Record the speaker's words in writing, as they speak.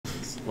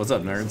What's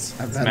up, nerds?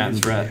 I've It's had Matt and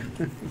these Brett.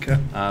 Okay.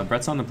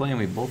 Brett's on the play, and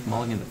we both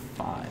mulligan to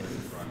 5.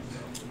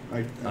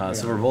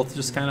 So we're both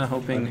just kind of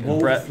hoping.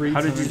 Brett,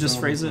 how did you just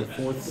phrase it?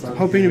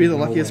 Hoping to be the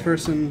luckiest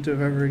person to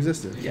have ever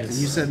existed. Yes. And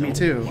you said me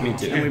too. Me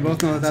too. And we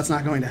both know that that's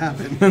not going to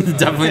happen.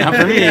 Definitely not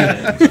for me.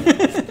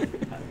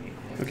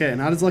 Okay,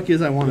 not as lucky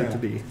as I want it to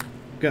be.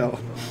 Go.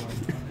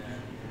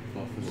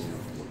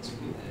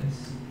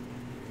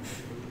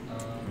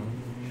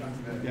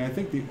 Yeah, I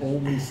think the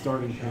only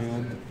starting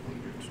hand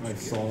I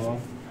saw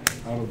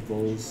out of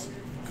those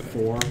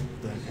 4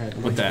 that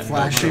had With that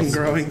Flashing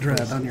growing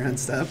dread on your end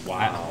step.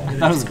 Wow.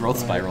 That was growth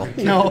spiral.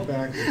 No.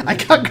 I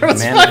got growth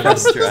spiral.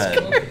 Manifest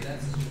dread.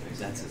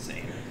 That's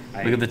insane.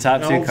 Look at the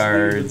top 2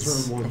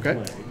 cards.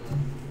 Okay.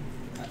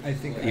 I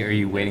think. Are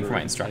you waiting for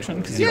my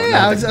instruction?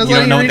 Yeah, I was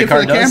letting you read it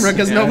for the camera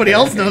because nobody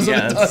else knows what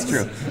it that's does.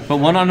 true. Put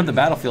one onto the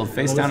battlefield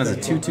face down as a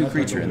 2/2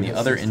 creature and the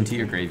other into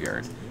your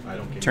graveyard.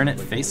 Turn it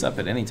face up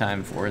at any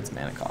time for its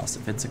mana cost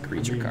if it's a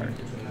creature card.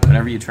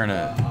 Whenever you turn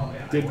a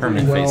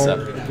permanent face up,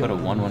 put a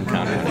 1/1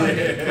 counter on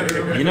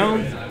it. You know,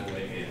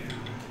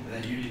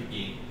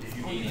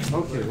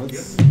 Okay,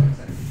 let's.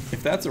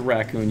 if that's a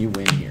raccoon, you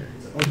win here.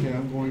 Okay,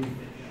 I'm going.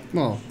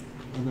 Well,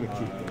 I'm gonna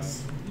keep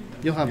this.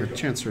 you'll have a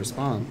chance to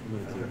respond.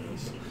 I'm gonna keep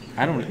this.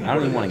 I don't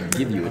even want to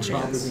give you a I'm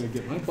probably chance. gonna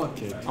get my butt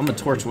kicked. I'm gonna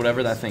torch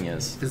whatever that thing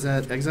is. Is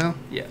that exile?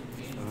 Yeah.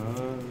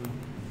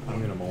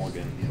 I'm gonna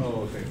mulligan.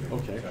 Oh,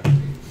 okay. Okay.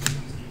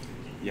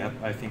 Yep,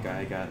 I think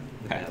I got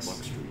the bad Pass.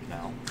 luck streak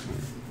now.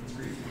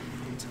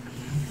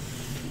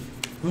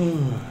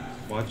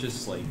 Well, I'll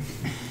just like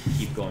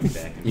keep going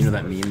back. And You know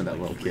that forth. meme of that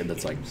little kid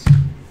that's like,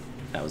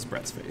 that was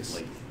Brett's face.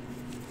 Like,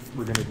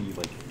 we're gonna be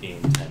like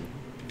game 10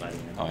 by the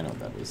end. Oh, I know what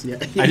that is. Yeah.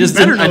 I just You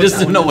better didn't. I know just that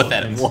didn't know one what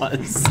that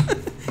was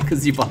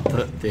because you bought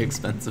the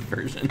expensive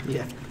version.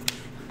 Yeah.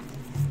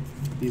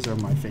 These are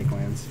my fake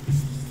lands.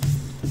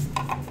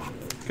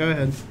 Go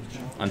ahead.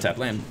 Untap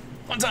land.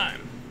 One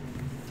time.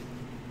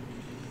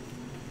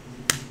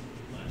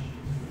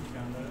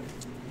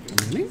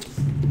 Really?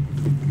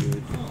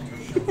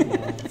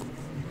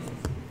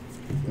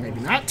 Maybe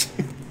not.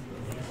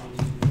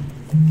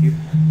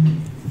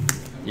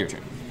 Your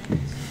turn.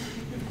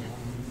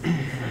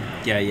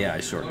 Yeah, I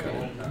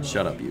shortcutted.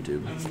 Shut up,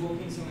 YouTube.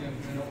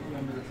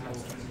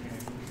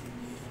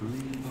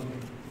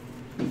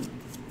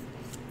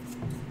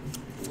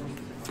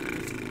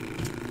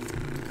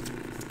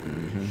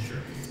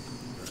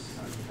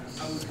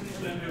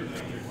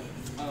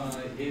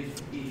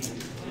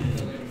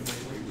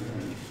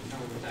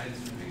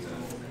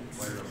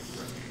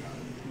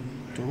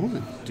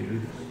 Don't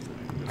do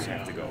I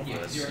have to go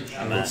first.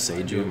 I will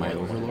Seiju, my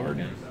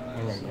overlord.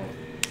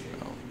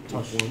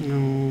 Top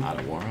 1. No. Out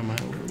of war on my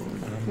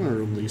overlord. I'm gonna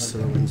release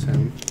Irwin's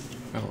him.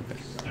 Oh, okay.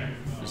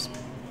 Just,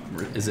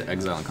 is it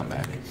exile and come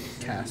back?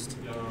 Cast.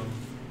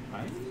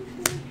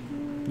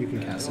 You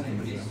can cast it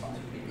from exile.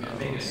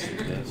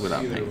 Oh,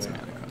 without paying its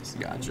mana cost.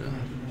 Gotcha.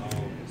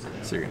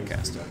 So you're gonna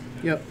cast it.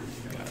 Yep.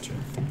 Gotcha.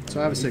 So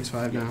I have a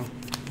 6/5 now.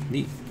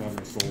 Neat.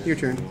 Your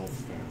turn.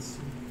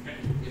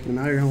 And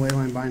now you're gonna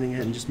leyline binding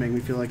it and just make me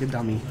feel like a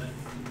dummy.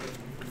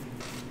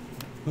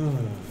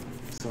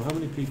 So how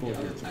many people are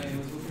here tonight?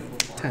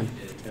 10.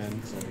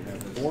 10. So we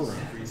have 4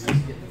 rounds.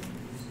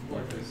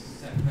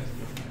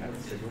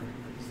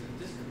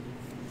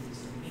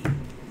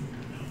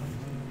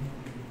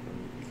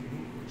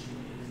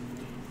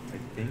 I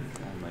think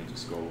I might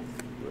just go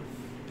with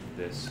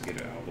this, get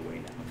it out of the way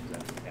now,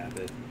 because that's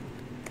added.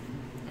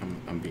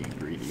 I'm being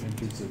greedy.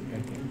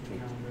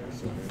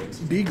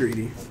 Be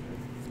greedy.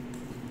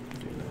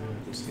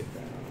 Just get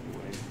that out of the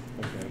way.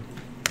 Okay.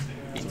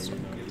 So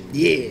you're not doing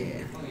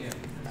Yeah.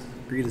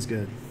 Greed is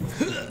good.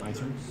 my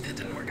turn? It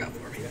didn't work out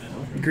for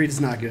me. Greed is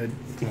not good.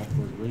 Tap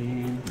for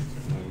green.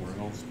 Where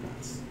else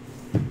pass?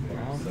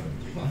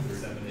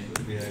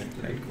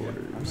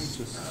 Headquarters.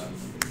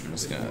 I'm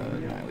just gonna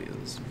annihilate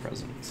his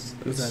presence.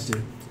 What does that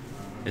do?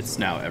 It's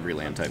now every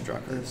land type draw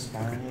card.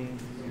 Spiraling,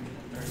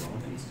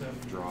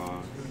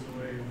 draw,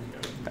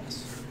 Pass.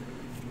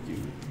 do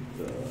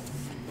the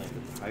land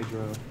of the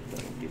Hydra,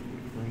 that'll give you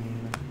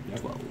green.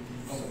 12.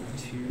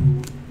 2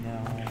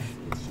 now. Yes,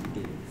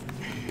 you do.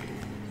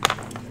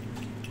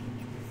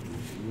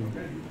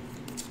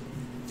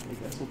 I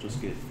guess we'll just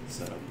get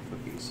set up with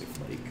a basic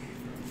like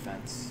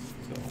fence.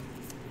 So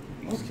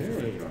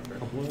Okay.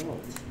 Couple of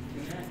elves.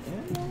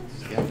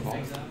 yeah, call.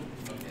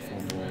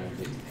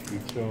 We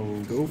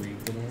chose Go. green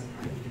for that.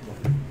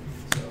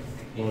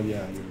 Well,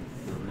 yeah,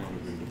 you're not a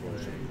green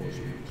divorce, of course.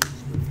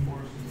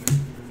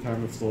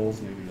 Time of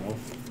Souls, maybe an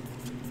elf.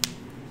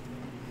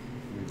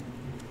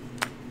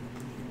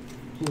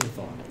 Who would have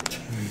thought?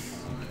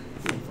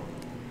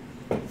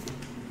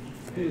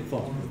 Who would have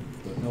thought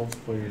that the elves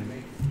played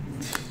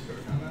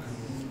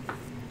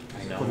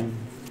I know. putting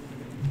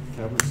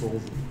Cavern of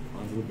Souls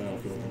onto the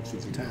battlefield and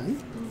choosing 10?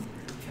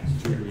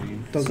 2 green.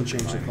 Doesn't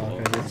change the clock,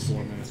 I guess.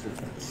 4 master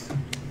fence.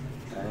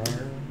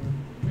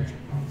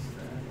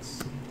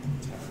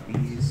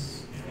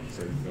 These.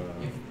 So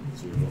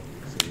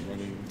you're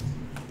running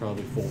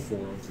probably full 4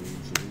 of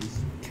each of these.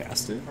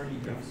 Cast it.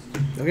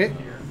 Okay.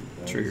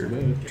 Trigger.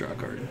 Good. Draw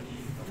card.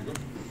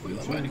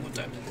 Wayland binding one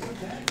time.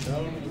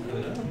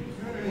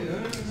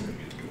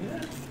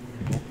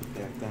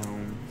 Back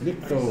down.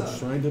 Nyx,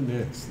 Shrine to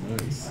Nyx.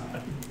 Nice.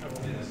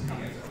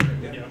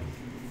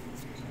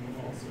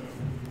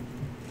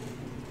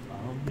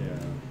 Yeah.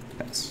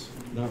 Pass.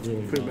 Not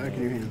really. Put it back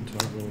in your hand.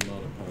 Not really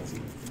not a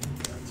positive.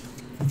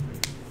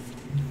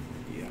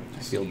 Yeah. I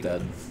feel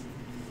dead.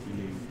 You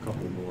need a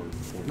couple more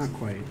points. Not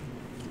quite.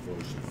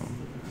 Devotion.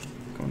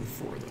 Going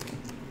 4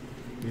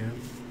 though. Yeah.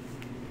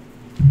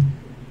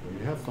 Well,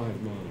 you have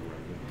 5 mana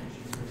right now,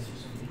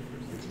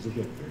 which is a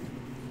good thing.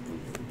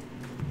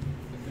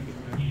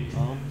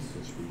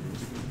 Switch for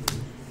yours.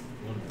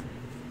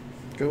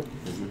 Go.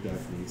 Because your deck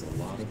needs a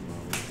lot of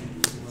mana to do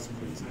this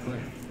crazy crap.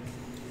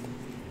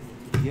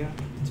 Yeah,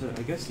 I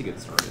guess to get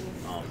started.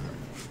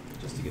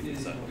 Just to get this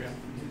settled. 4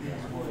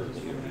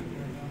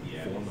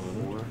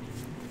 mana.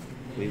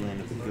 Wayland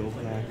of the field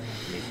pack.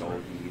 Make all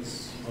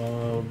these.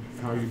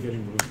 How are you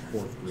getting rid of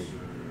 4th green?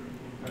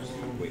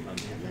 Wait,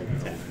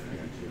 Yeah.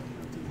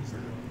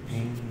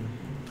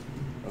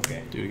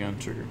 Okay. Do it again,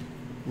 trigger.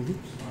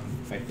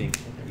 Mm-hmm. I think,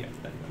 yeah.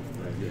 That,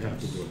 Right, you have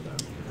to do it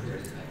that way.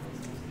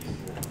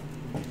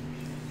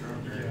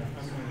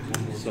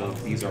 so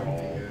these are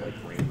all like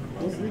random.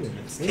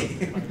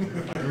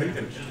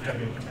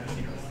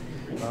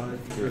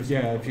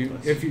 Yeah, if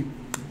you,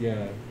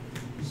 yeah,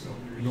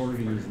 in order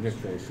to use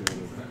Nyx, you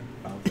would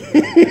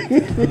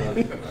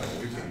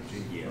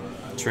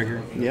have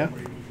Trigger. Yeah.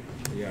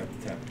 yeah,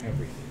 tap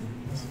everything.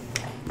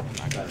 I'm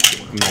not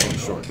going to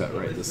shortcut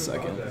right this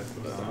second. Is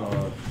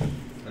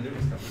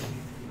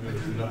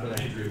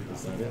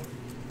that it?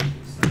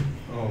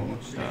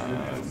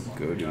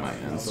 Go do my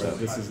end So step.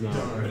 this is not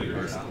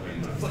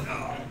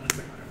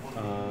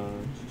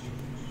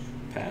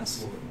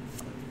Pass?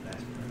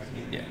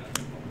 Yeah.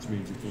 which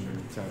means you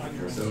can tap it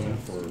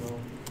yourself or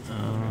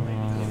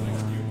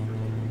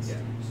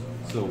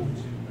So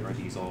are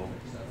these all?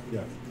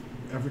 yeah.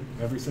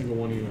 Every single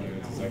one of your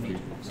lands is every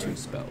 2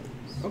 spells.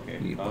 Okay. You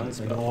need 1 and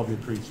spell. all of your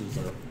creatures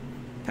are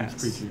Pass.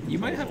 creature You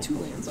might control have 2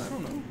 all lands, I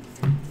don't know.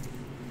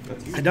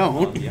 That's I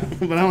don't, Yeah.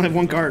 but I only have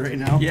 1 card right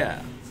now.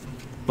 Yeah.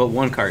 But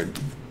 1 card.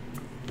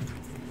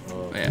 Uh,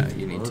 Yeah,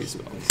 you need 2 Immerse,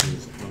 spells. this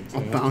is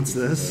I'll untap, bounce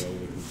you can this. fail to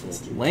control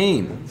 2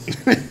 Lame. lands.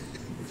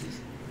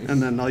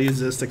 And then I'll use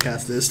this to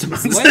cast this to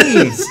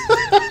Lame.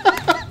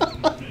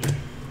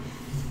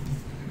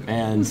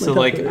 And so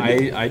like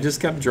I just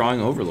kept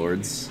drawing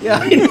overlords. Yeah,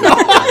 I know. A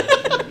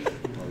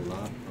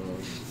lot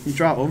of You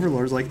draw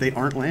overlords like they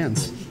aren't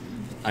lands.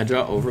 I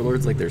draw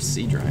overlords like they're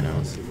sea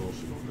rhinos.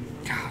 devotion.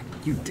 God,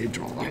 you did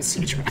draw a lot of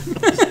sea dragons.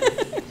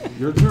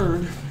 Your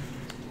turn.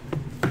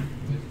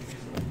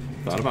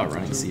 Thought about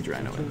running sea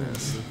rhino in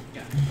this.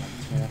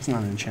 It's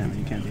not an enchantment.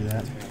 You can't do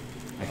that.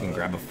 I can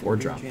grab a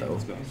 4-drop though.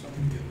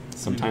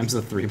 Sometimes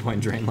a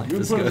 3-point drain life You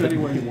can is put it good.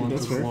 anywhere you want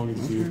That's as fair. long as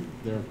That's you, fair.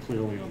 they're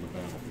clearly on the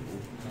battlefield.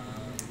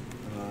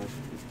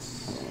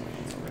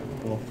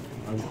 Well,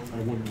 I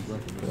wouldn't I feel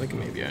recommend like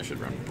maybe I should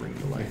run Bring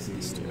to Life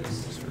these two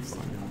just for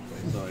fun.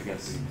 So I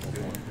guess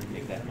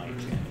make that my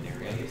enchantment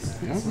area.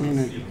 Yeah, I mean,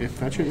 it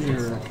fetches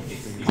your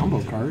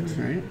combo cards,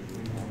 right?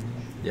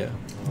 Yeah.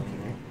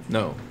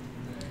 No.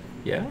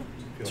 Yeah?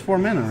 It's 4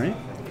 mana, right?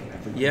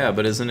 Yeah,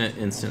 but isn't it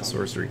instant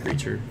sorcery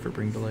creature for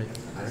Bring to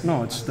Life?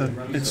 No, it's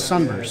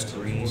Sunburst.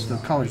 It's the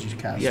colors you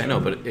cast. Yeah, I know,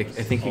 but I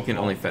think you can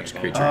only fetch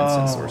creature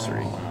instant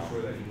sorcery.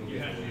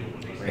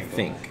 I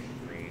think.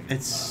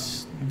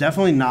 It's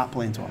definitely not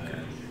Planeswalker.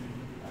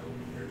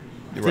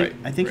 You're right.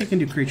 I think you can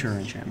do creature or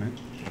enchantment.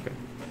 Okay.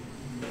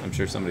 I'm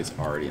sure somebody's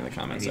already in the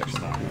comment section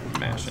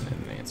mashing in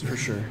an answer. For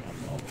sure.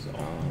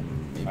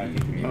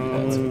 Maybe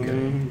that's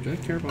okay. Do I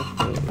care about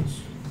those?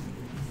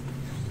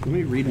 Let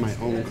me read my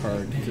own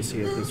card to see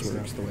if this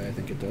works the way I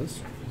think it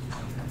does.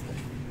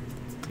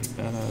 Take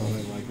that what I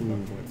out. like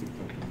about collecting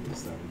tokens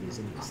is that it is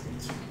an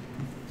instance.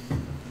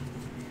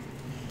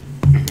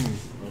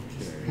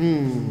 Okay.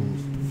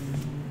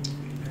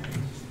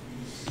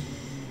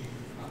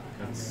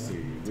 Let's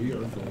see. We are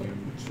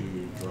going to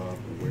drop a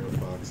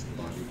Werefox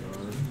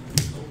Bodyguard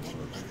and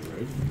Shark's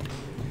Dread.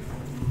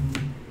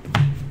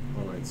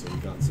 Alright, so we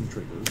got some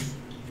triggers.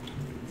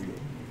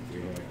 We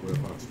have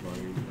Werefox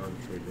Bodyguard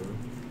trigger,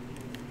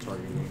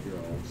 targeting one of your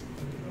elves,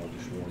 and an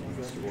Elvish Warning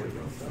has to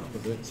trigger on top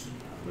of it,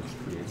 which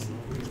creates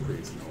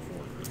an elf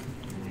order.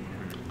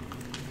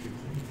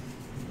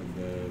 And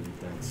then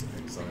that's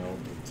exiled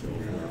until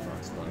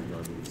Werefox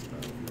Bodyguard moves to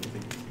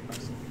battlefield.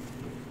 So,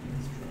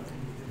 let's try.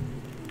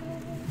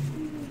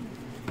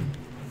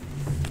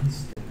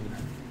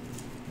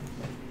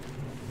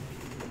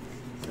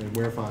 And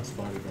Werefox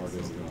Bodyguard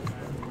is an elf.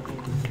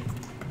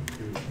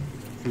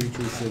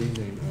 Creature city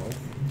named Elf.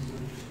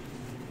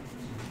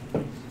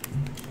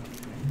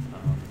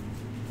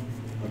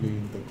 I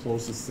mean, the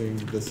closest thing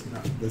this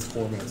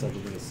format's ever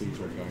going to see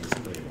to a guy's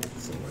cradle.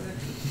 So,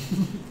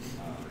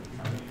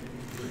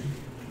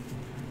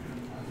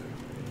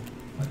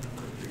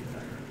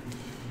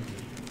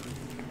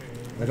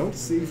 I don't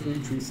see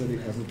Free Tree City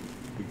ever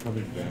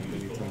becoming banned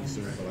anytime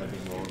soon, but I've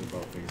been wrong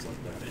about things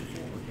like that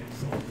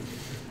before. So.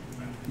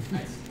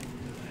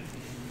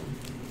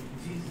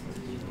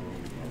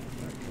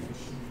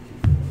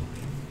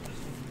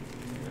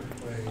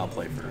 I'll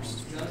play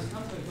first.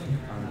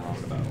 I'm wrong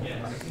about all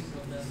that.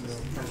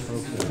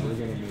 Okay, we're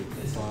gonna make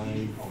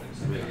 5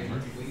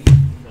 green.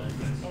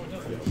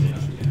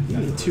 You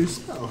need 2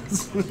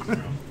 spells. I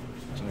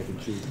can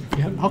choose.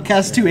 I'll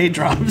cast 2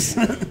 8-drops.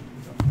 Take amount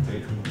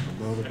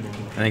of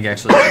mana. I think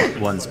actually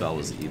 1 spell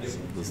was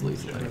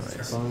lethal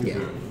anyways. 5 Yeah.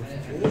 green.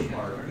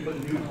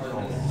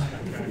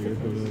 You're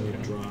gonna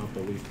drop a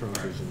leaf card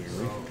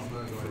visionary.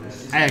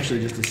 I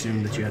actually just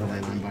assumed that you had a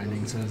leyline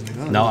binding, so I was like,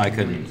 oh. No, I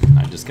couldn't.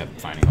 I just kept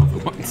finding all the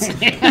ones.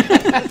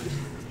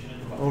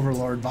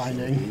 Overlord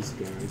binding. These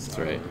guys. That's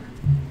right.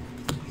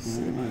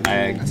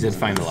 I did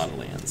find a lot of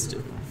lands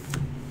too,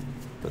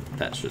 but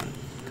that shouldn't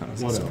come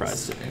as a What surprise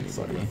else? to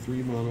So I anybody. got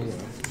 3 mana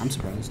left. I'm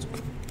surprised. No,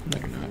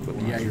 you're not, but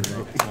Yeah, you're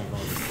right. 5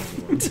 hours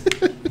left.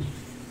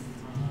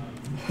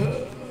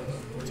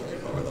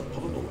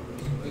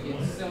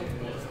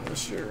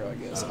 Sure, I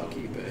guess I'll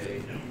keep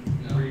it.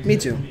 Me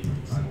too.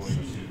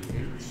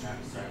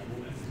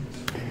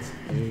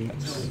 8.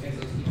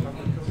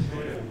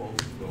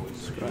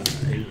 Scratch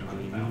 8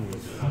 green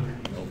with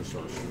Elder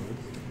Sorcerer.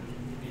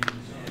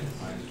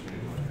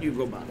 You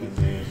go bottom. And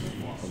then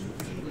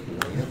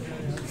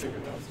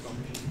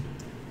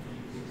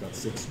got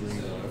 6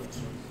 green left.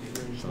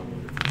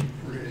 Shaman.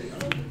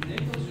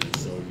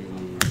 So you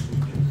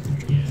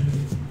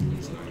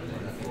lose 9.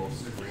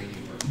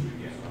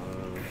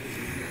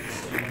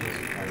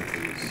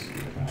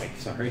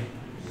 Sorry.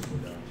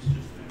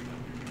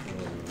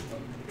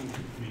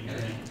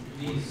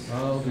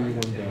 I'll do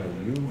one better.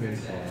 You may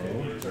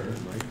follow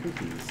my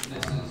cookies.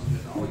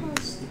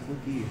 What's the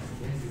cookie?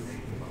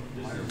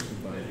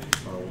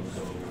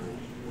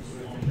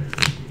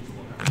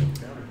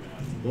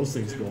 Those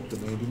things go up to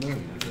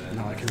 99.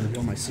 Now I can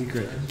reveal my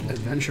secret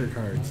adventure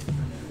card.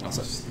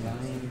 Awesome.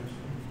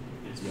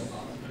 Yep.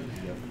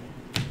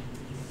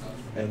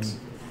 And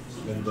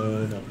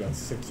then I've got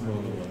 6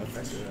 mana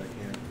left.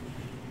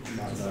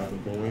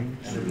 I'm going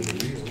to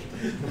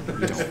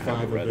use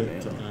 5 of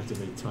it to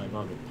activate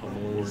timeout and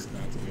Pummel's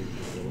activate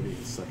ability,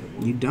 the second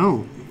one. You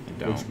don't. I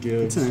don't. Which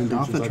gives It's an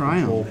Endotha creatures I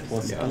Triumph. control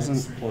plus Yeah. X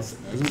Doesn't- plus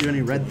X doesn't do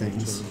any red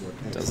things.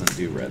 Doesn't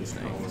do red Creatures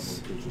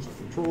things. I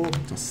control,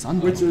 It's a sun.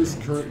 which is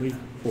currently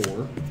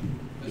 4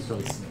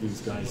 because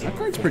these guys. That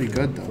card's pretty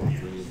good, though. 3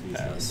 of these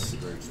guys Yes.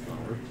 have the greatest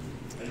power.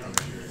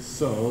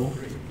 So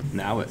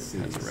Now it let's see,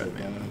 has so red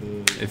mana. that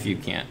is If you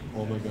can't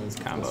all my guys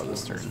get combo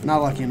plus this 1 turn.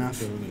 Not lucky enough.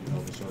 turn, and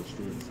Elder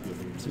Archdruid is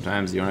giving.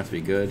 Sometimes you don't have to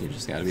be good, you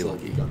just gotta be So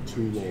lucky. we've got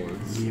 2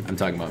 lords. I'm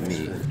talking about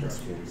me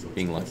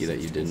being lucky that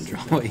you didn't draw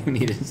what you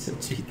needed to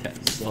cheat that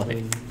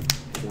play. 7,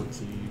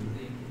 14,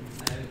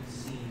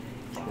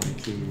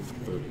 22,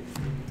 30.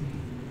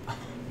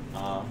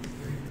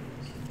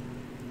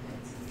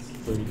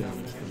 30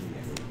 damage from you.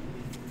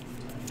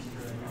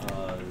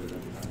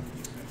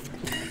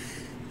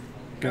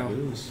 Go.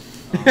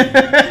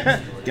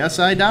 Guess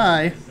I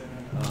die.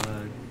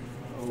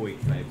 Oh wait,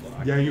 can I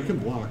block? Yeah, you can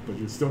block, but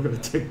you're still going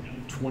to take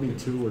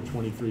 22 or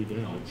 23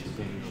 damage,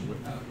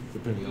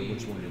 depending on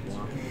which one you're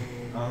blocking.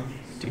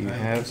 Do you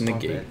have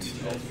negate?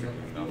 So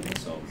I'm gonna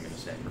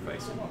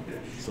sacrifice it.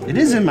 So It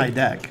is in my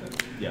deck.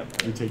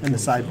 Yep. you take In the 22.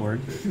 sideboard.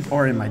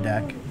 Or in my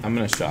deck. I'm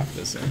gonna shock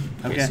this in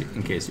Okay.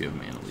 in case you have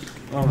mana leak.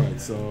 Alright,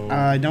 so.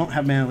 I don't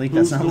have mana leak.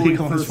 That's who's not going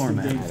legal in this first in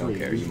format. game I don't 3?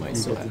 care, you might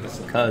still get have to it.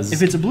 decide. Because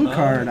If it's a blue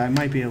card, I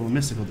might be able to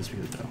mystical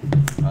dispute it, though.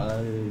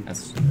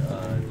 that's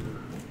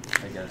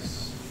I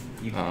guess.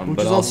 You Which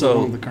but is also one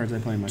also of the cards I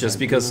play in my just deck.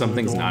 because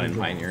something's not in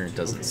Pioneer, it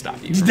doesn't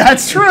stop you from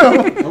That's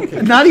true!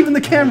 Not even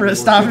the camera is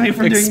stopping me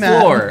from doing that.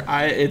 explore.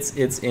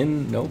 It's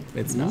in nope,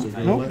 it's not. You're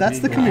gonna Nope, let that's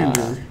me the go.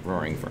 commander.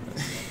 Roaring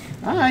Furnace.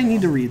 I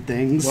need to read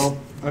things. Well,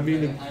 I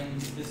mean,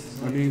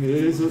 it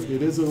is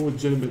a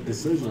legitimate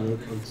decision.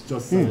 It's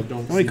just that I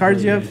don't. How many see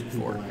cards very you many have?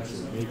 people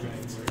actually making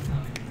it.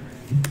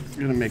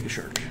 You're gonna make a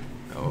shark.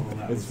 Oh,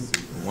 It's,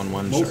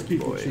 1/1 most shark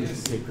people boy.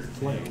 choose to take the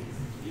play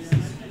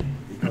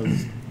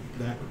because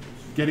that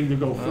getting to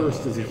go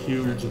first is a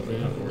huge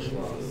advantage.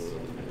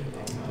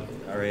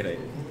 Alright,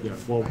 Yeah,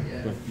 well,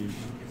 but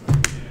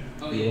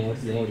you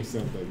already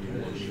said that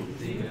you want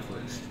me to go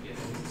first.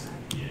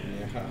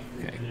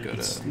 Okay, go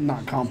to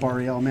Not comp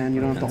REL, man.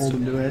 You don't have to hold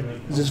him to it.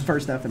 It's just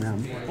first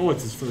F&M. Oh,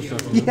 it's his first time.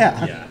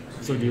 Yeah.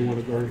 So do you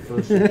want to go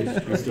first? Or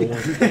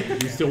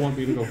you still want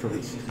me to go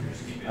first?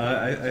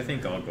 I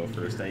think I'll go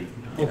first. I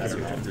don't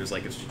know if there's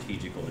like a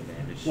strategical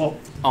advantage. Well,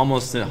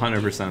 almost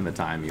 100% of the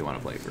time you want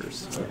to play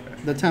first.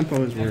 The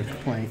tempo is worth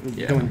playing,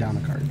 Yeah. going down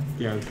a card.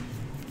 yeah.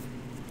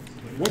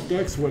 What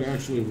decks would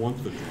actually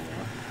want the draw?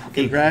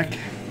 8-rack,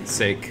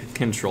 Sake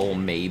control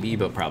maybe,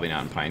 but probably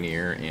not in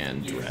Pioneer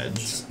and Dredge.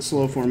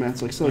 slow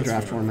formats, like slow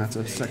draft formats,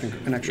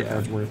 an extra Yeah.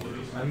 card's worth.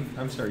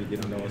 I'm sorry you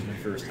didn't know it was my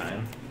first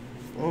time.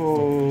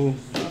 Oh,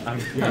 I'm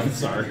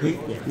sorry.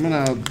 I'm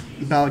gonna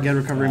ballot get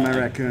recovery my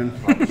raccoon.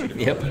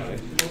 Yep, There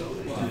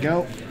you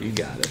go. you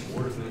got it.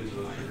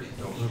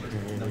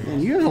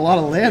 Man, you have a lot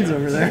of lands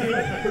over there.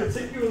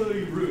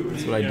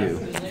 That's what I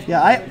do.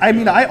 Yeah, I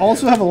mean, I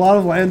also have a lot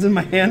of lands in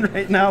my hand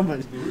right now,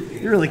 but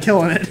you're really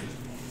killing it.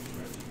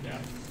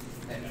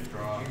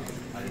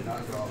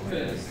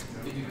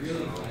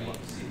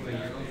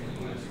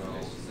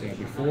 Yeah,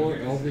 before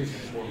Elvish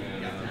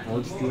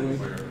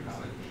Archdruid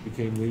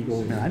became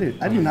legal. Man,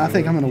 I do not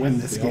think I'm going to win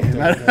this game.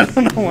 I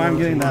don't know why I'm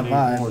getting that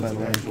vibe, but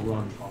like,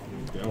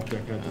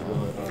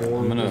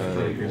 I'm gonna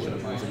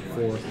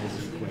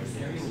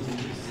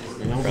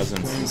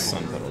presence and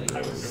sun petal.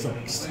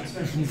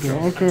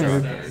 okay.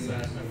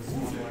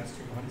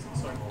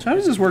 So how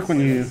does this work when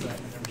you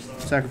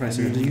sacrifice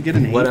it? Do you get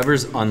an 8?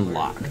 Whatever's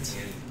unlocked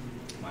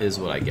is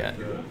what I get.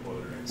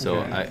 So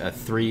a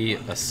 3,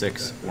 a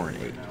 6, or an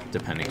 8,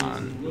 depending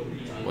on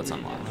what's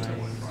unlocked.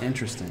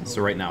 Interesting.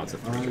 So right now it's a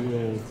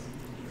 3.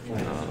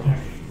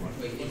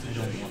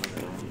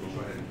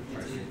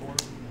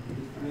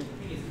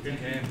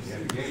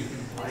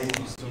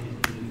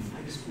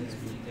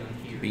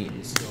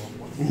 Beans.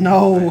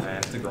 No. I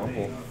have to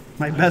grumble.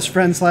 My best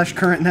friend /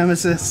 current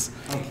nemesis.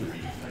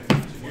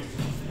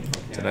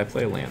 Did I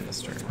play a land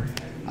this turn?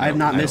 I have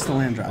not missed the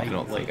land drop. I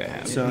don't think I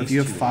have. So if you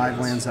have 5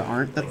 lands that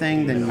aren't the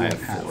thing, then you I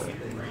have have 4. it.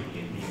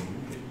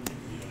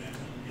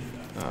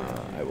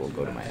 I will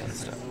go to my end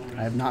step.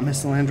 I have not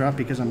missed the land drop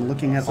because I'm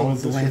looking at all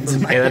of the lands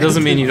in my Hey, that hand.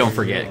 doesn't mean you don't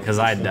forget, because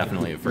I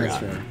definitely have That's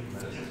forgotten.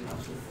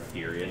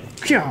 Period.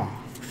 fair.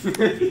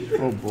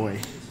 Oh boy.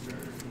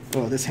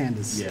 Oh, this hand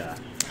is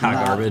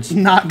Hot garbage.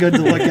 not good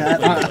to look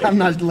at. I'm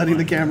not letting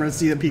the camera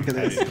see a peek of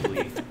this.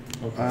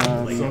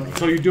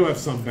 So you do have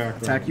some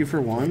background. Attack you for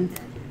 1.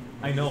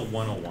 I know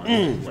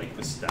 101, like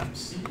the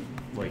steps,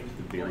 like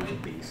the very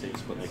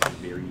basics, but like the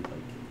very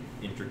like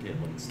intricate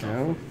like stuff.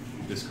 Go.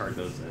 This card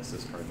does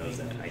this card does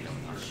that. I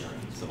don't know.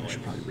 So I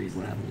should probably read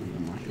what happened.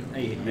 I'm not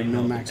I good. No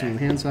know maximum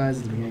hand size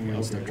at the beginning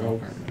of the draw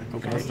card.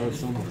 Okay. I'll start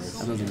somewhere.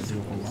 That doesn't do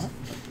a whole lot.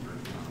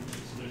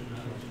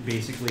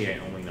 basically, I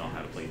only know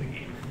how to play the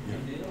game.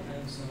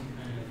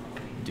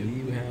 Do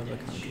you have a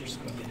counter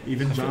spell?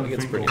 Even I feel John like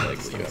it's pretty Finkel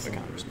likely you have a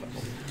counter spell.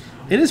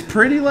 It is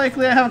pretty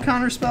likely I have a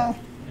counter spell.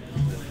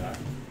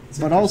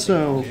 But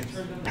also,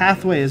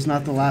 Pathway is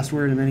not the last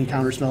word in any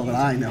counter spell that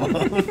I know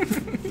of.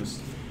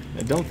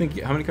 I don't think.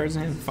 How many cards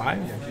in hand?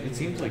 5? It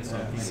seems like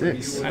something.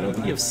 6. I don't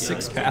think you have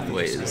 6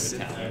 pathways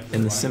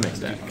in the Simic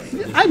deck.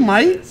 I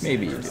might.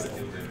 Maybe you do.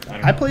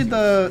 I played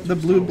the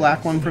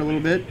blue-black one for a little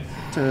bit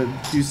to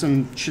do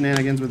some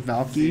shenanigans with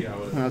Valky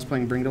when I was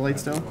playing Bring to Light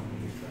still.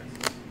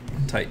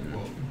 Titan.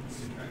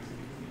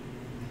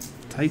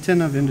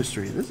 Titan of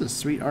Industry. This is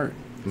sweet art.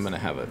 I'm gonna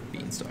have a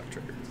beanstalk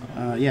trigger.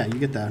 Yeah, you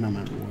get that no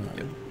matter what.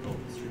 Yep.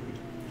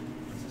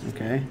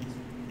 Okay.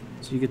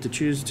 So you get to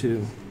choose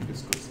 2.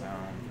 This goes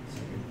down.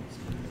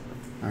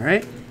 All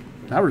right.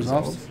 That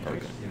resolves.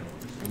 Okay.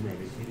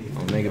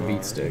 I'll make a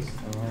beat stick,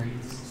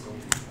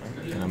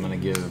 and I'm gonna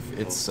give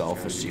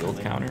itself a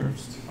shield counter.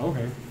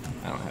 Okay.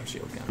 I don't have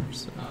shield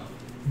counters. So.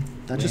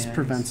 That just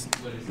prevents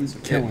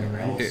killing,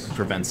 right? It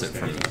prevents it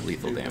from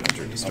lethal damage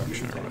or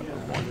destruction or whatever,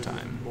 1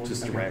 time.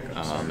 Just a rack.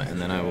 And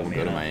then I will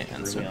go to my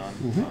end step.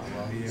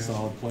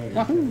 Solid play.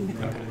 Wahoo!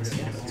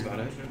 That's about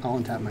it. I'll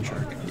untap my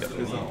shark.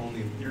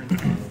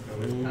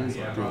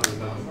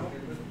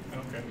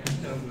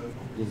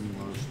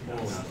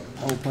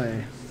 I'll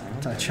play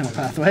Channel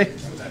Pathway.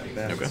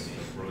 Okay.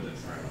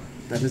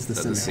 That is the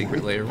Is that the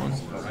secret layer one?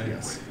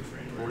 Yes.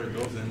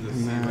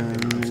 Mm-hmm.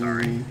 And then,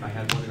 Sorry.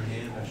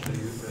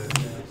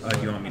 Do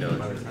you want me to?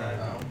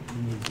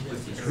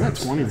 I'm at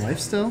 20 life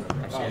still.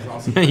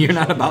 You're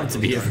not about to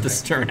be if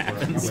this turn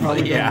happens,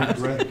 but yeah.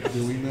 Regret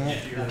doing that,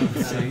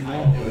 saying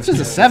that. It's just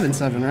a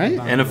 7/7, right?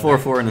 And a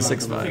 4/4 and a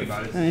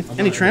 6/5.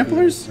 Any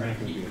tramplers?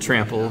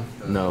 Trample,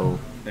 no.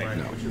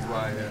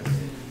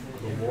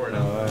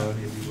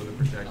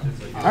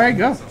 All right,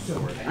 go.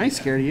 I ain't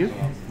scared of you.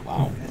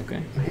 Wow,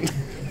 okay.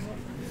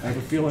 I have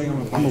a feeling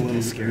I'm a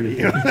little scared of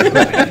you.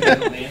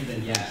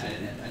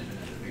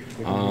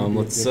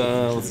 Let's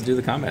do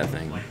the combat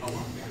thing.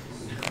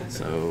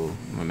 So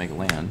I'm gonna make a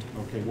land,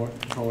 Okay, what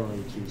color are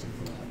you choosing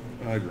for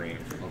that? Green.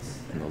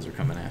 and those are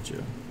coming at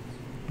you.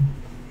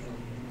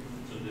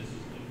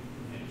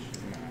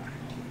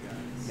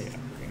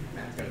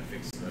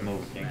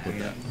 With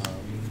that.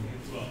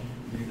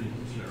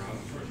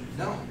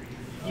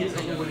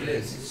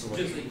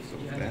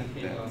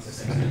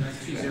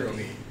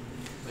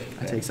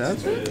 I take that.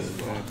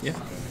 Yeah.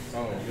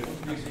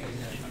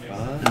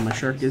 And my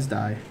shark is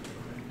die.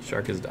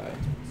 Shark is die.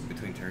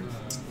 Between turns.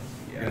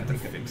 Yeah, I have to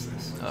fix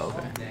this. Oh,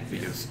 okay.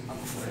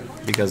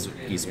 Because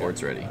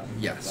esports ready.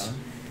 Yes.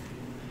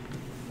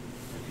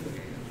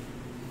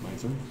 My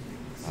turn?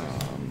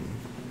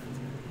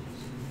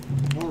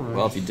 Alright.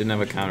 Well, if you didn't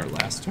have a counter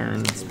last turn,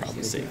 it's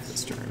probably safe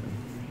this turn.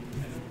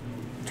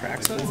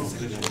 Traxa?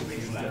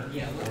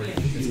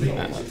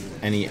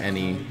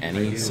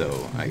 Any.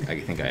 So I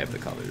think I have the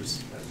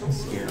colors.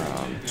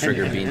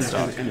 Trigger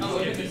Beanstalk.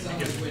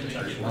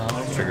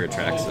 Trigger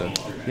Traxa.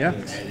 Yeah.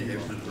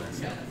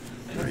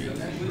 3,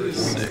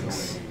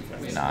 6,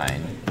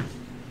 9.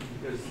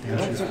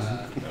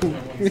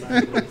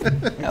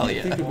 Hell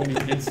Think yeah. of any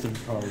instant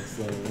cards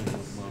that are in the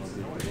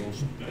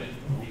mono-reproduction.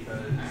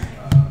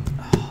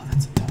 Oh,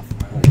 that's a tough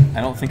one. I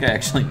don't think I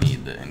actually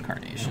need the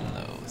incarnation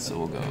though, so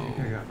we'll go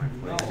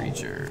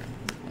creature.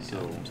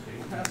 Land.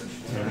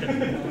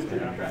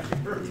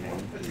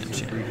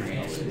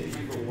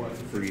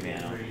 Free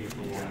mana.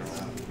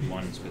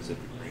 One specific.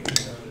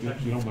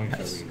 You don't mind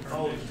covering.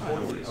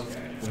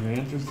 When it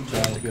enters the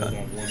battlefield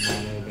at 1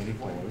 mana of any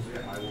color.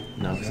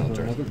 No, because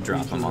I'll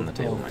drop them on the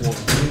table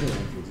myself.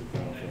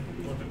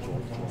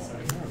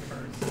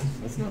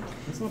 That's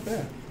not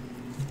bad.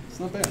 It's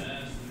not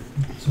bad.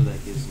 So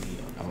that gives me.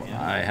 Oh,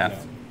 I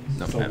have.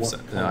 No, So I have,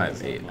 what no, I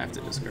have 8. I have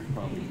to discard.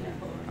 Probably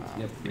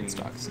In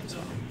stock. Seems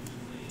fine.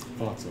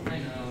 thought so.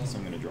 So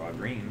I'm gonna draw a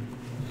green.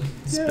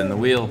 Spin the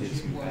wheel.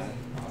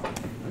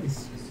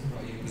 Nice.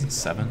 Is it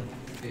 7?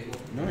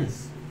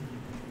 Nice.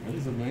 That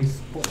is a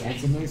nice.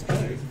 That's a nice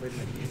play.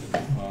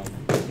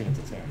 Can't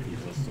attack. He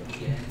just.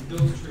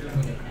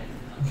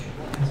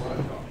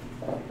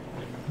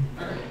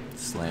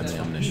 Slam the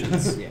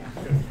omniscience.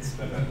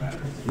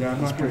 Yeah,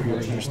 I'm not very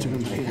good. There's 2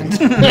 in my hand.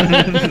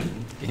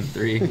 Game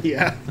 3.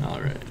 Yeah. All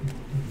right.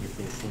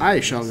 I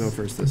shall go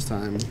first this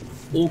time.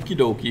 Okie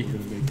dokie. We're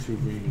gonna make 2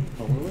 green and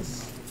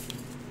colorless.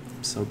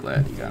 I'm so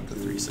glad you got the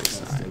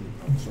 3/6/9.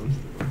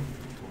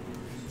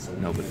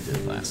 Nobody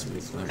did last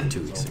week, or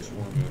 2 weeks ago.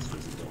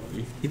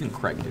 Even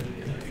Craig did.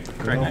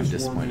 Craig, I'm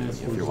disappointed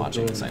if you're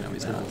watching this. I know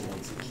he's not.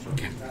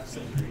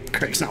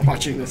 Craig's not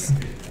watching this.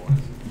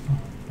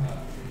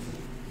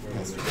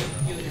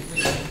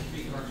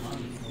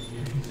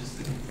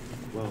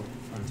 Well,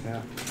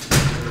 untap.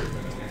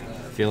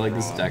 I feel like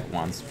this deck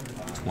wants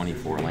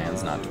 24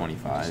 lands, not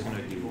 25.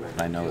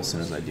 But I know as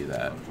soon as I do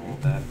that,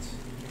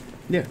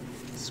 Yeah, it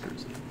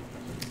screws it.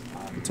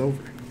 it's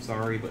over.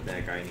 Sorry, but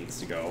that guy needs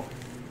to go.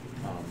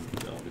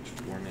 The Eldritch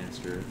War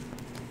Master.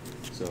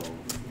 So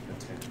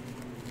attack.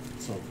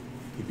 So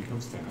he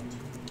becomes tapped.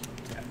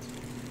 Tapped.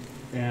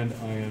 And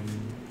I am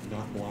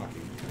not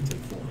blocking. I take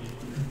 4.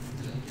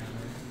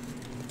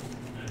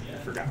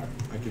 I forgot.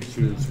 I can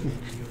choose.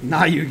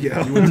 Not You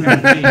Yu-Gi-Oh!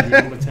 attack me, you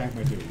don't attack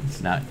my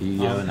dudes. Not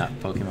Yu-Gi-Oh, not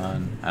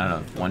Pokemon. I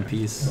don't know. One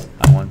Piece.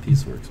 How One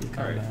Piece works with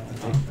combat.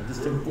 I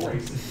just take 4.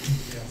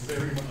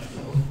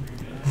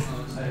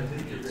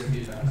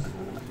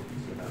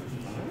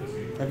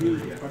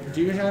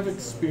 Do you have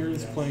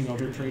experience playing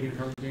other trading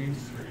card games?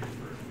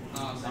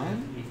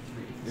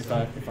 If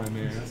I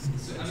may ask.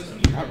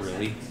 Not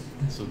really.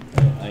 So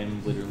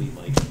I'm literally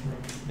like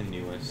the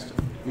newest.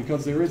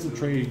 Because there is a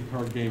trading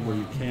card game where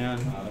you can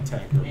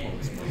attack your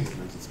opponent's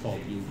monsters. It's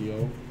called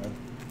Yu-Gi-Oh!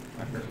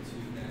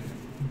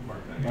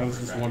 I was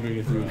just wondering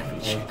if you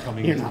were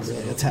coming You're into not this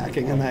really stuff.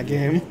 attacking in that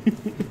game.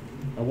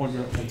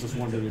 I'm just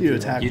wondering if You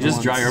attack. You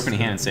just draw your once. opening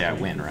hand and say I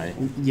win, right?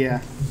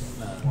 Yeah.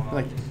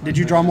 Like, did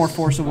you draw more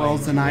Force of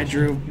Wills than I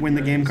drew? Win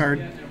the game card?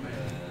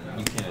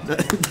 You can't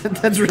attack.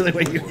 That's really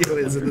what Yu-Gi-Oh!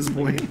 Is at this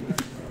point.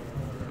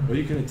 Well,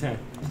 you can attack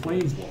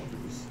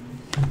planeswalkers.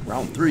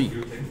 Round 3.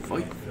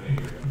 Fight.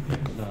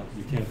 No,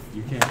 you can't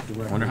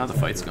directly. I wonder how the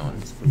attack fight's your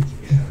going. opponent's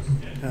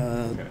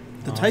creatures.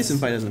 The Tyson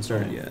fight hasn't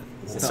started yet.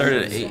 It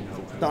started at 8.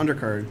 The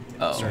undercard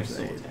Oh. starts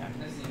at 8.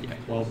 Yeah.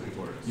 Well,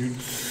 you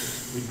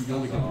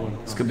only get one.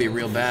 This could be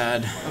real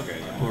bad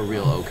or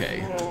real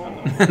okay.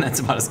 That's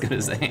about as good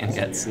as the hand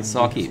gets.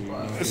 So I'll keep.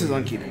 This is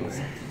unkeepable.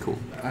 Cool.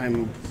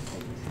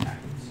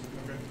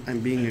 I'm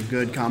being a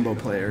good combo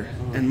player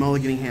and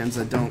mulliganing hands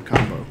that don't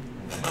combo.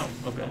 Oh,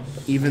 okay.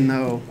 Even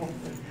though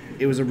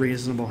it was a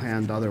reasonable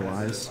hand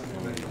otherwise.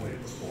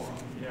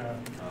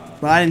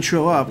 But I didn't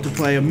show up to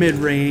play a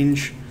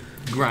mid-range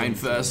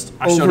Grindfest.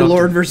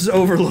 Overlord versus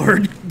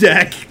Overlord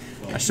deck.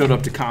 I showed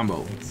up to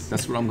combo.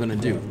 That's what I'm gonna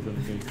do.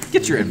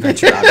 Get your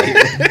adventure out of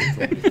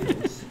here.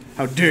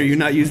 How dare you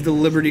not use the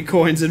Liberty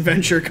Coins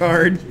adventure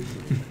card?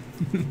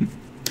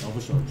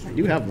 Alpha Sharks. I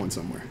do have one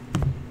somewhere.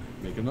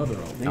 Make another I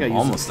alpha. think I I'm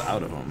used almost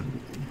out of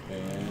them.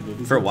 And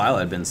it is For a while,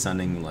 I'd been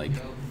sending like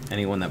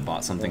anyone that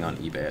bought something on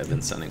eBay. I've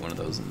been sending one of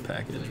those in the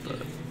package, but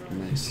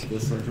nice.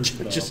 this enters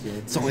the Just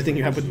battlefield. it's the only thing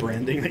you have with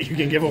branding that you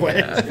can give away.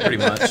 yeah, pretty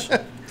much.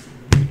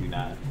 We do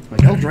not.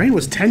 Like Eldraine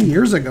was 10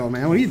 years ago,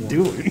 man. What are you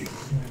doing?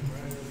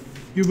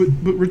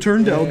 But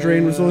Return to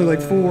Eldraine was only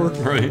like 4.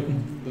 Right. I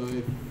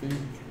think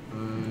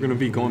We're gonna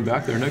be going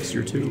back there next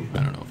year too. I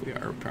don't know if we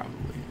are. Probably.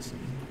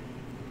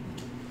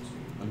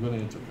 I'm going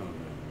to enter combat,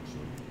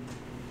 actually.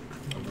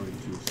 I'm going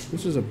to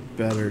This is a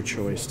better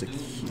choice to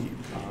keep.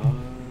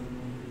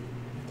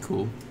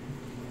 Cool.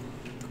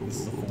 Cool. This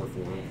is a Cool. 4/4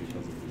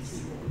 because of the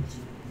 2 lords.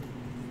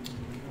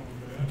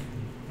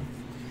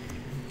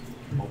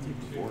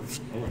 Multi-board.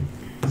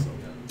 Alright, so,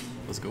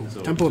 Let's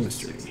go. Temple of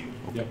Mystery.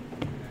 yep.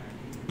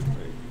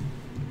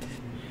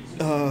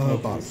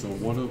 Bottom. So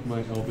one of my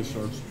Alpha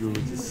Sharks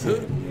druids is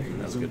second.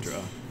 That was a good draw.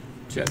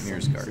 Jet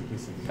Mirror's card.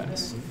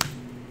 Pass.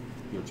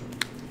 Your turn.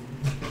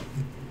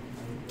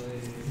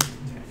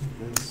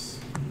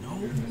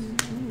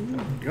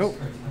 Go.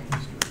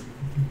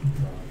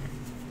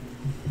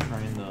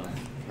 Trying to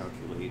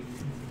calculate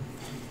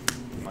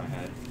in my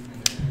head.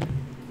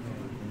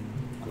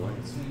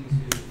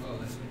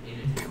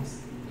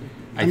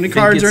 I many think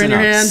cards it's are in your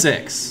enough. hand?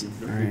 6.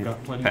 You've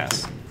got plenty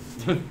Pass.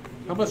 of time.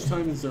 How much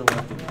time is there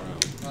left in the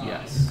round?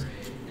 Yes.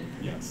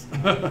 Yes.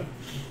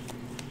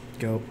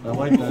 Go. I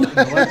like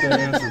that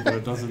answer, but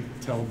it doesn't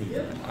tell me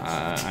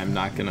that. I'm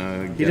not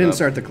gonna. You didn't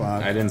start the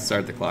clock. I didn't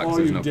start the clock. 'Cause Oh,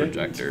 there's you no didn't?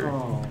 projector.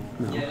 Oh.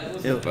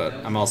 No. But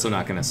I'm also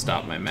not gonna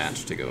stop my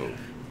match to go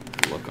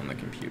look on the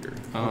computer.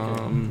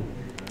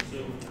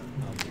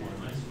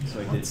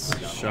 So I did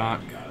Shock.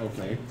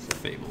 Okay.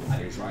 Fable.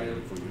 Here's right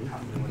for you.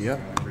 Yep.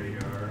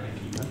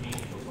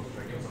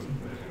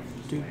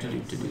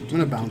 I'm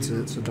gonna bounce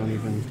it, so don't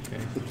even.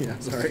 Okay. Yeah,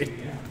 sorry.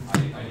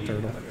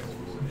 Turtle.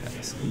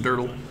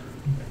 Dirtle.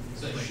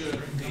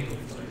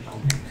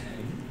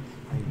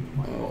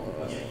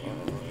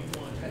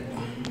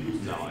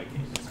 No, I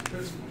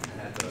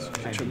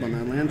can't. Chip on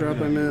that land drop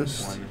I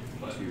missed. 1,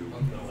 2,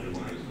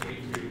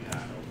 3.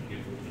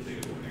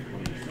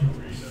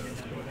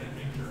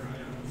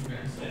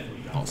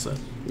 All set.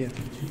 Yeah.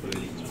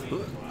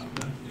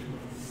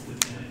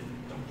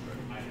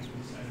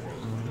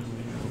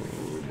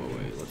 Oh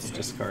boy, let's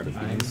discard a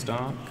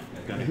beanstalk.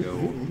 Gonna go.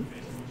 I'm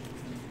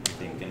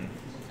thinking.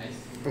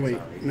 Oh wait,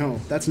 no,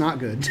 that's not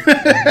good.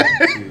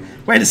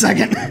 Wait a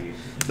second.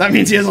 That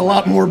means he has a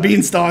lot more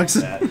beanstalks.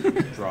 That,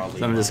 draw So I'm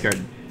gonna discard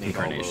make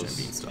all Incarnation those,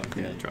 and Beanstalk.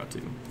 Yeah, draw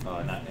 2.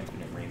 not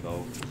infinite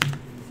rainbow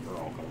for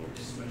all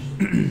colors.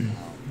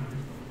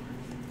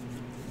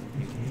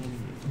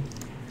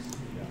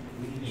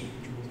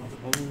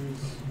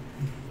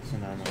 So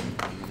now I'm on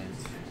permanent.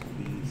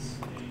 These.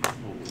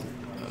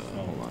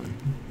 Hold on.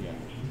 Yeah.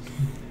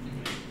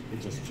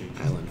 It just changes.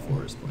 Island,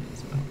 forest,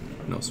 plains, mountain.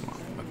 No swamp.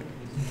 Okay.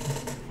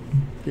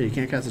 Yeah, you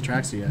can't cast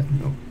Atraxa yet.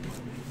 Nope.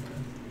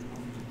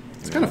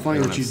 It's kind of funny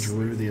I that don't you have-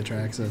 drew the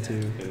Atraxa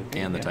too.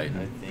 And the I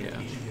Titan. think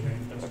Yeah.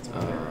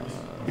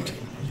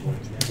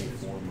 Take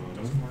 4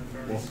 mana.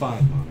 Well,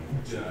 5 mana.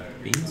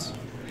 Beans?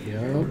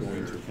 Yep.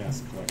 Going to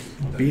cast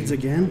collected. Beads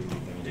again?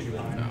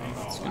 No,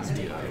 it's gonna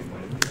be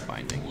a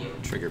binding.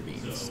 Trigger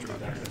beans. Draw.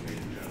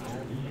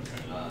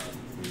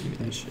 Give me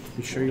that shit.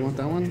 You sure you want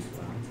that one?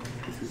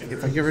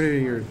 If I get rid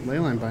of your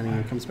leyline binding,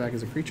 it comes back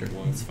as a creature.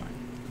 It's fine.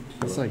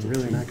 That's like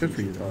really not good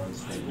for you though.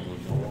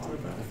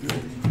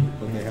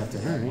 Then they have to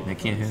have Alright. I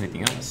can't hit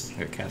anything else.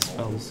 I cast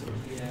spells. So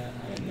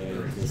and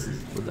then this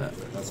is with that.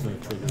 that's going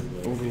to trigger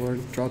the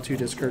Overlord, draw 2,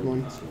 discard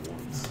 1.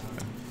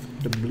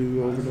 The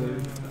blue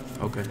Overlord.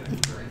 Okay.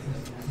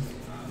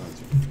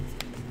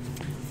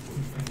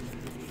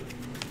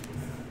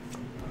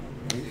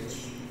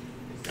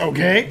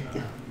 Okay.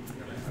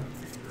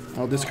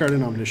 I'll discard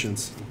an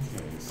Omniscience.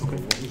 Okay, so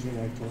what was your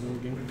life total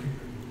again?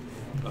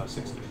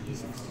 60.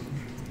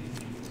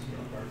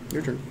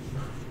 Your turn.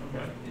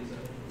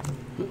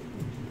 So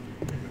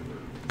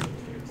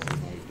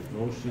my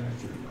devotion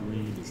to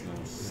green is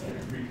now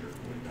 7.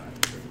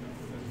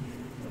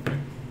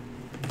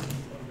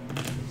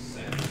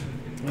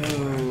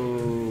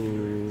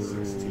 Oh,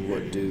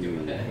 what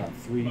do? I got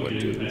 3 What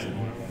dudes do? and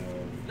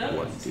I have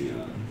What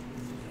do?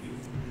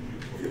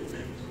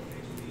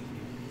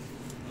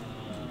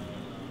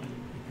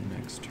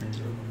 Next turn.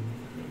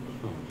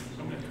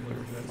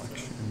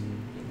 Reflection.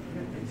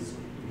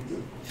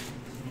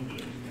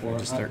 Well,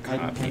 Just start I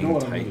copying know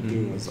what I'm gonna Titan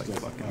do, was it's like just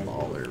fucking I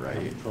baller, have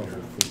right?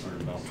 trouble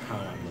figuring out how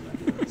I'm going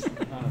to do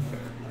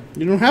it.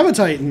 You don't have a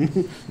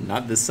Titan.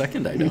 Not this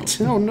second, I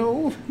don't. Oh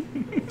no.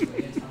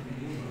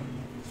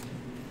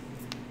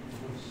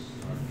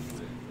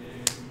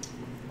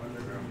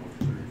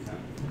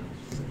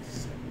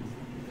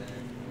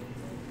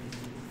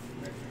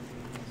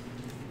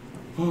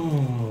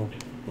 Oh,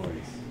 boy.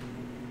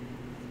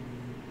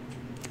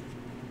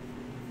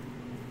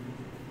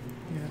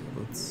 Yeah,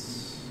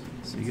 let's.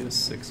 So you get a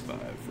 6/5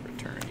 for a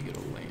turn. You get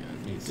a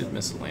land. You did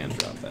miss a land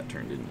drop that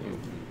turn, didn't you?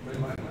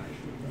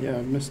 Yeah,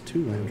 I've missed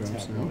 2 land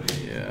drops now.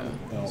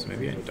 Yeah. So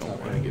maybe I don't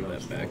want to give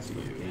that back to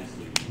you.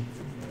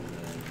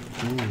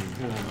 I'm not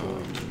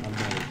going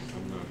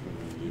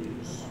to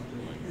use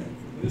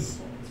like this.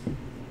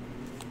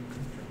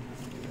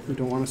 You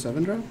don't want a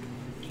 7 drop?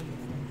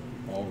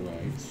 All right.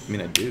 I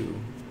mean, I do.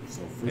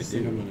 So first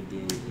thing I'm going to do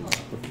is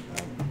put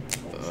out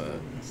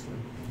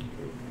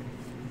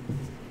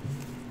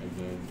and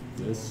then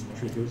this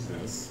triggers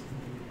this,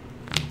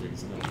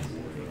 brings an elf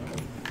warrior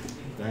out.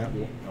 That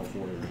elf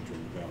warrior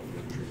entering the battle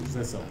triggers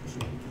this elf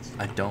warrior.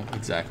 I don't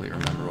exactly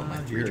remember what my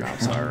 3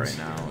 drops are right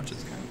now, which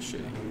is kind of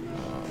shitty.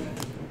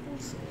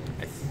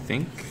 I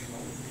think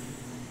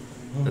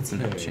that's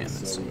an Okay,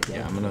 enchantment. so So we yeah,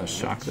 got I'm gonna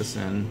shock this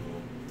in.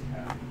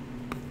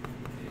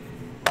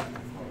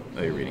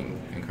 Oh, you're reading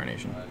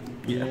Incarnation?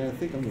 Yeah, I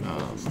think I'm going to go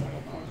for style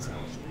points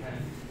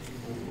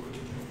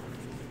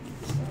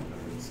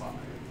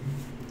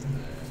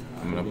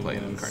I'm gonna play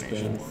an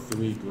Incarnation. Spend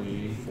 3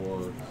 green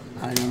for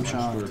I am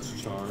shocked.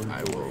 Spirit's Charm.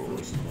 I will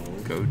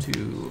go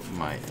to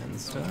my end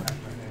step,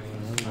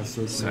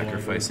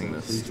 sacrificing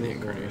this to the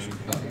Incarnation.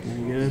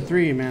 You get a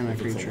 3 mana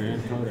If it's a creature.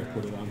 land card, I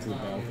put it onto the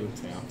battlefield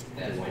tapped.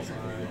 Otherwise, I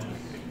bring it to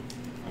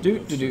Do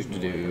do do do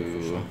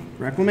do.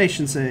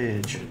 Reclamation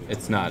Sage.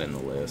 It's not in the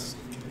list.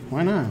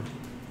 Why not?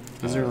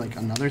 Is there like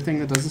another thing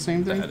that does the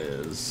same thing? That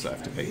is, I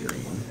have to pay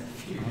green.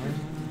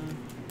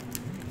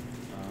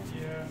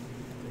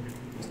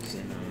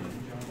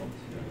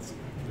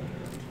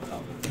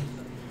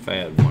 If I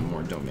had one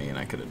more domain,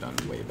 I could have done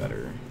way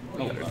better.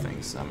 other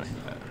things, so I'm gonna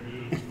hit that.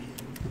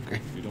 Okay.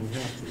 You don't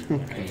have to.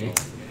 Okay.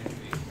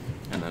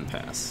 And then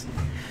pass.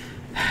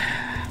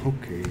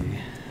 Okay.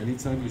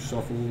 Anytime you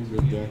shuffle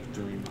your deck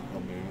during a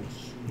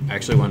match, I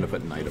actually wanted to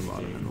put Knight of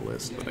Autumn in the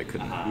list, but I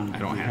couldn't. I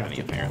don't have any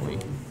apparently.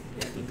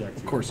 the deck.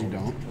 Of course you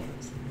don't.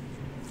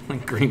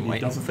 Like green, white,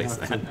 He doesn't place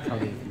have that. to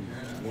cut it if he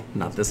wants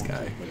Not this to,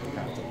 guy. but you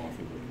have to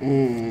offer it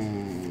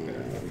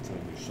every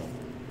time you shuffle.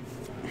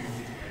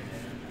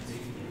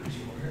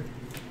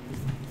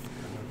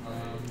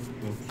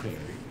 Okay,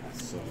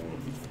 so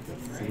the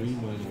 3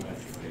 mana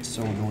left.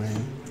 So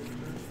annoying.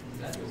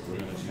 We're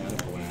gonna add a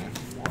black.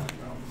 We're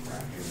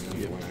gonna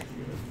add black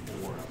here.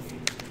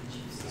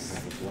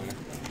 Have a black die.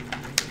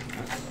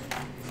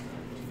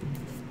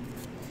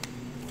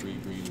 3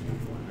 green and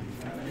black.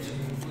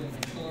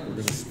 We're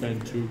gonna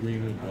spend 2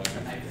 green and black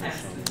for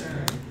some.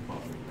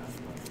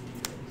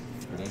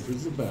 It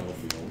enters the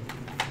battlefield.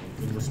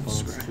 In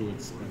response to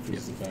its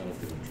enters the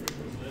battlefield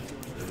trigger.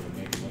 We're gonna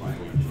make another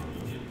green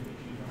mana.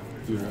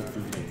 Do it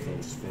through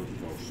mythos for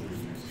devotion.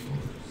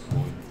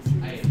 1, 2,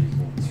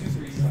 3, 4, 6,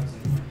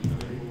 7,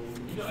 8.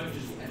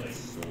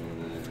 So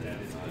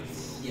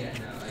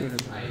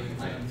Good. we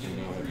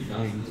now have 9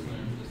 green.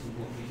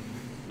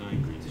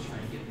 9 green.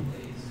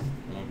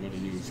 And I'm going to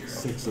use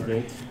 6 of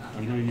it.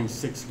 I'm going to use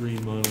 6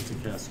 green mana to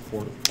cast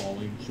Court of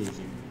Calling,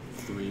 choosing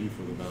 3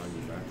 for the value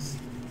of X.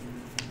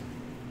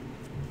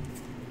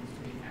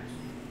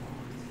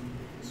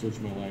 Search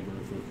my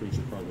library for a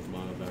creature card with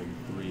mana value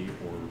 3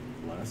 or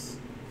less.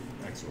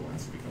 X or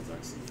less, because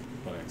X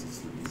is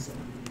 3, so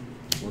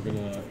we're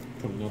gonna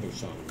put another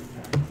shaman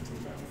attack onto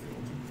the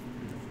battlefield.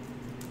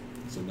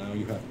 So now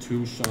you have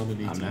 2 shaman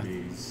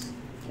ETBs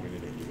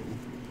pointed at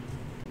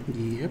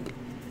you. Yep.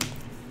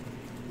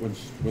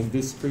 When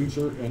this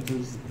creature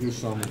enters, here's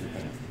shaman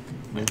attack.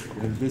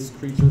 When this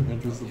creature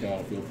enters the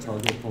battlefield,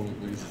 target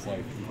opponent loses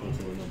life equal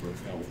to a number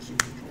of elves you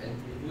control.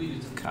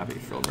 Copy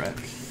Frill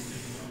Wreck.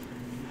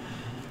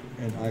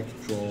 And I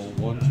control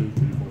 1, 2,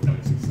 3, 4,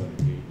 5, 6,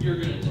 7, 8,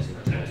 9, 10,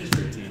 11, 12,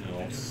 13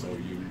 elves, so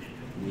you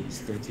lose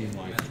 13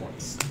 life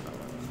twice.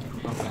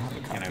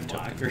 Can I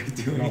block or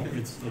do No, anything?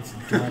 it's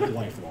direct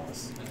life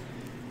loss.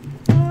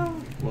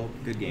 Well,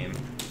 good game.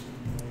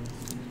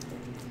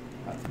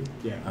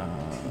 Yeah.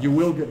 You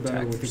will get better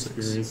attack with for 6.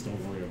 experience, don't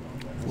worry about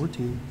that.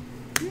 14.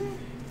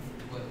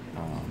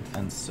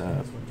 And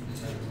step.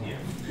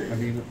 I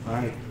mean,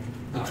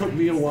 it took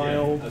me a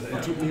while.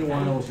 It took me a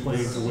while to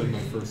play to win my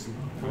first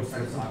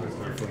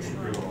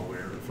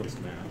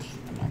match.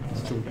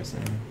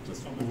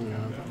 Just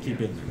keep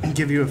it there.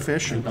 Give you a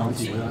fish and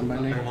bounce it on by I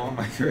name. want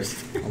my first.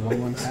 A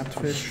 1/1 tapped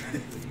fish.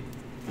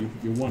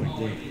 You won a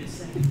game.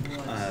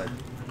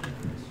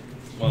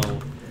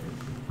 Well.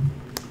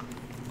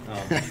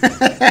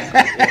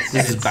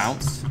 This is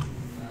bounced?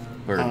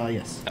 Or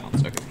Yes.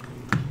 bounced, okay.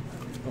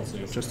 Oh, so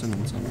it's Just an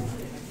insult.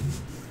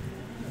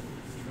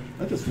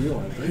 I just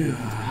realized I didn't look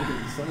at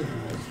the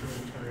sideboard.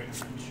 I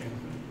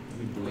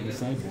didn't do any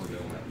sideboard.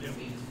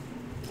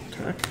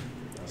 Attack.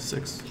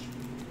 6.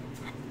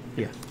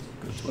 Yeah.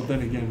 But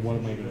then again, what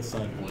am I going to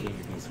sideboard in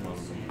against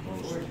Modern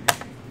Devotion?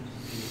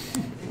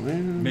 Well,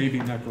 Maybe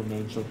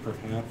Necromancer,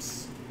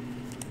 perhaps.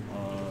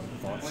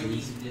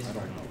 Thoughtseize? I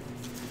don't know.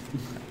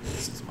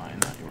 This is mine,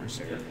 not yours.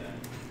 It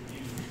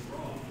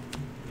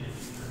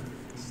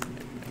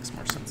makes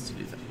more sense to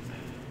do that.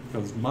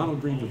 Because Mono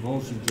Green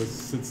Devotion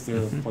just sits there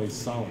and plays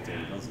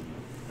solitaire, doesn't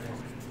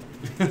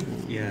it?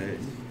 Yeah.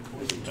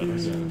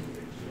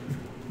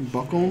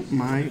 buckle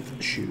my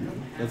shoe.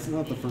 That's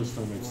not the first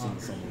time I've seen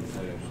someone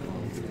play a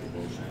Mono Green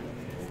Devotion.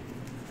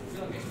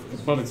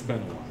 But it's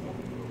been a while.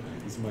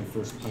 This is my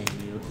first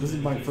Pioneer. This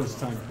is my first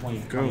time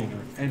playing Pioneer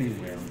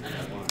anywhere in my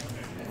life.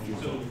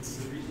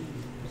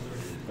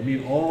 I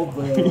mean, all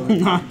the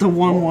Not the 1/1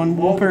 all the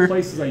whooper.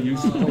 places I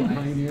used to play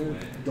Pioneer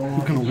don't. I'm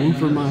gonna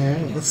whooper my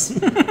ass.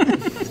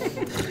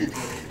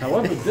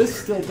 However, this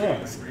still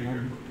does,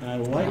 and I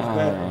like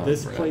that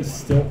this place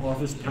still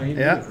offers Pioneer.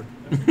 Yeah.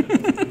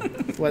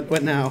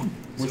 What now?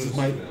 Which is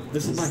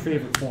this is my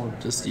favorite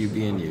format. Just you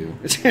being you.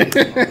 It's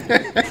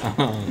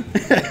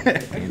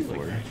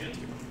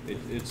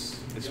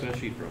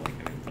especially for like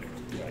a new player.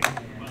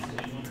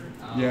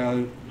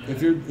 Yeah,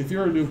 if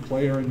you're a new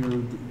player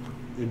and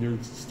you're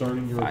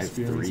starting your 5-3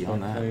 experience by on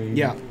that. playing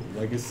Yeah.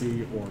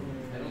 Legacy or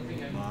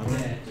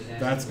Modern,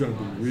 that's going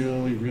to be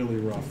really, really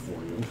rough for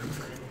you.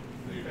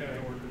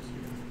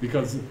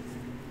 Because,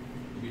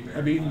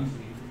 I mean,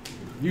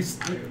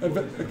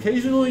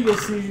 occasionally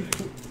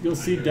you'll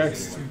see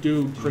decks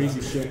do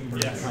crazy shit in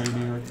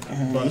Pioneer,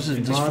 but this is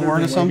in just Modern 4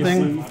 and or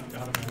something?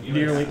 Legacy,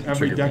 nearly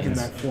every Trigger deck in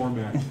beans. that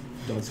format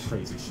does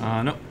crazy shit.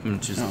 Nope, I'm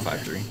choosing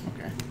 5-3.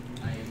 Okay.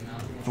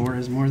 4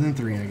 is more than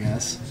 3, I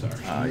guess.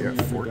 You're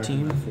at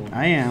 14.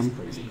 I am.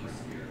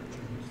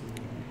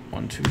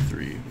 1, 2,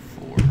 3,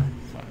 4, 5,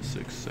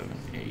 6, 7,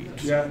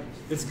 8. Yeah,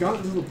 it's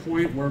gotten to the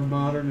point where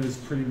Modern is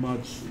pretty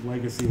much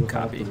Legacy without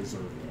Copy. the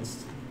reserve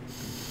list.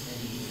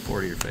 4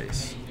 to your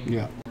face.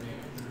 Yeah.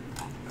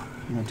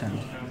 No 10.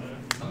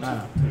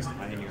 Because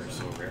Pioneer is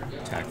so rare.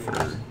 Attack for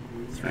 3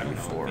 I don't or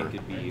know, 4. I think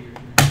it'd be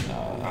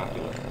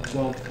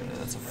Well,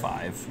 That's a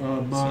 5.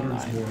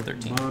 modern's so 9, more.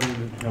 13.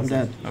 Modern I'm has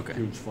dead. a Okay.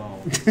 huge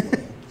foul as well,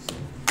 so.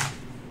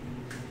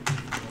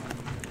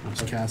 I'm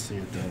just casting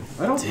it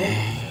though. I don't know.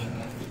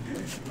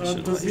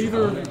 Does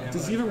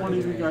either one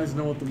of you guys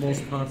know what the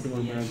most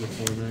popular Magic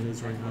format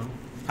is right now?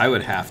 I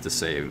would have to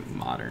say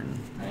modern.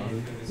 I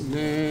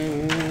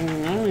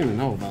don't even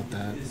know about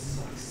that.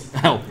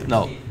 Oh,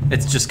 no.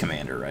 It's just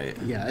Commander, right?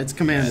 Yeah, it's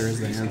Commander is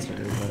the answer,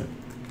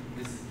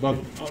 But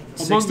but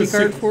among 60 the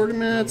card six-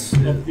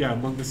 formats. yeah,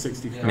 among the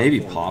 60 card Maybe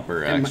formats.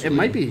 Pauper, It, actually. it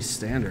might be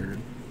standard,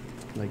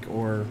 like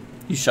or.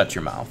 You shut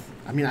your mouth.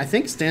 I mean, I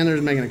think standard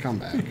is making a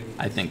comeback,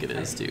 I think it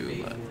is,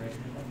 too, but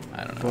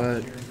I don't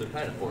know. but They're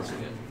kind of forcing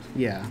it.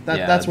 yeah,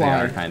 Yeah, that's they why.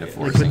 are kind of like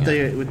forcing with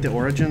it. the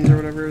origins or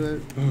whatever.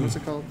 What's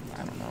it called?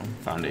 I don't know.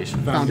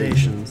 Foundation.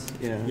 Foundations.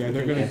 Yeah. Yeah,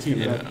 they're gonna keep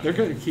Yeah. that. They're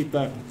gonna keep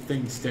that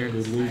thing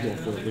standard legal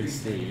for at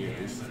least 3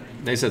 years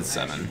They said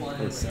 7.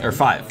 Or 7. Or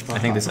 5. I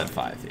think they said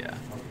 5, yeah.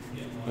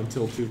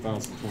 until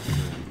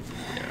 2029.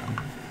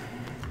 Yeah.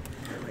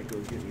 I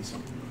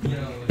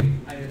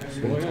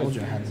told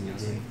you I had them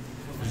good.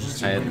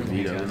 I had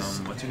vetoes.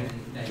 What's your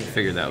name?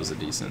 Figured that was a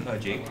decent.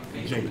 Jake.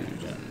 Jake.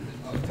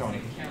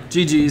 Tony.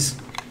 GG's.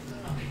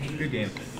 Good game.